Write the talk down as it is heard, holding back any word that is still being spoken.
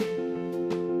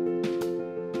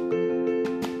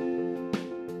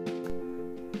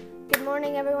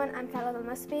morning, everyone. I'm Khaled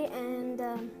Al-Masbi, and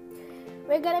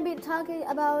we're gonna be talking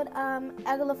about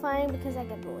aglifying because I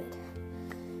get bullied.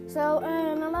 So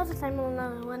a lot of time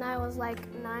when I was like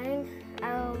 9,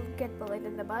 I'll get bullied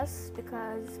in the bus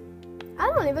because I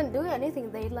don't even do anything.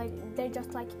 They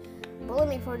just bully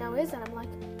me for no reason. I'm like,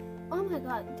 oh my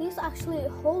god, these actually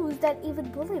hoes that even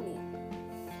bully me.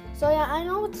 So yeah, I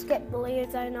know it's get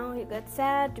bullied. I know you get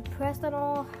sad, depressed, and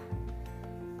all.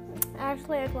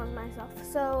 Actually, it was myself.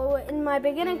 So in my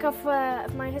beginning of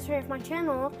my history of my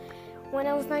channel, when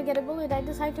I was not getting bullied, I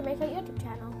decided to make a YouTube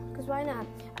channel. Because why not?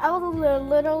 I will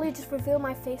literally just reveal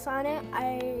my face on it.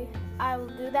 I will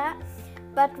do that.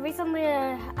 But recently,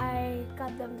 I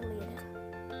got them deleted.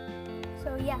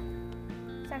 So yeah,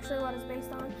 it's actually what it's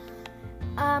based on.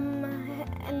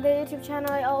 And the YouTube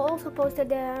channel, I also posted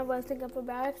that I was thinking for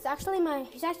Barrack. He's actually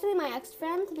my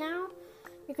ex-friend now.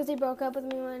 Because he broke up with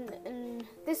me in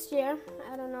this year,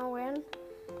 I don't know when,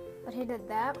 but he did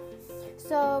that.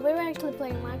 So we were actually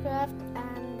playing Minecraft,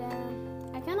 and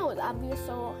I kind of was obvious,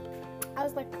 so I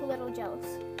was like a little jealous.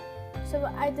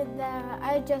 So I did that.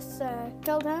 I just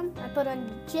killed him. I put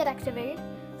on jet activate,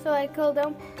 so I killed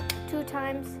him 2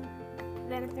 times,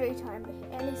 then 3 times.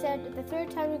 And he said, the 3rd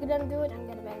time you're gonna do it, I'm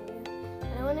gonna ban you,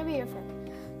 and I wanna be your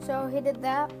friend. So he did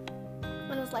that,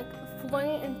 and it was like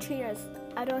flowing in tears.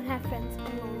 I don't have friends,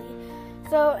 I'm lonely.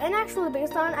 So, and actually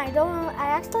based on, I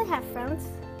actually have friends,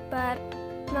 but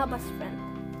not best friend.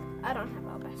 I don't have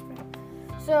a best friend.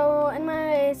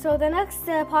 So the next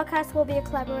podcast will be a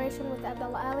collaboration with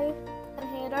Abdul Ali and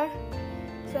Hader.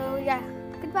 So yeah,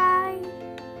 goodbye.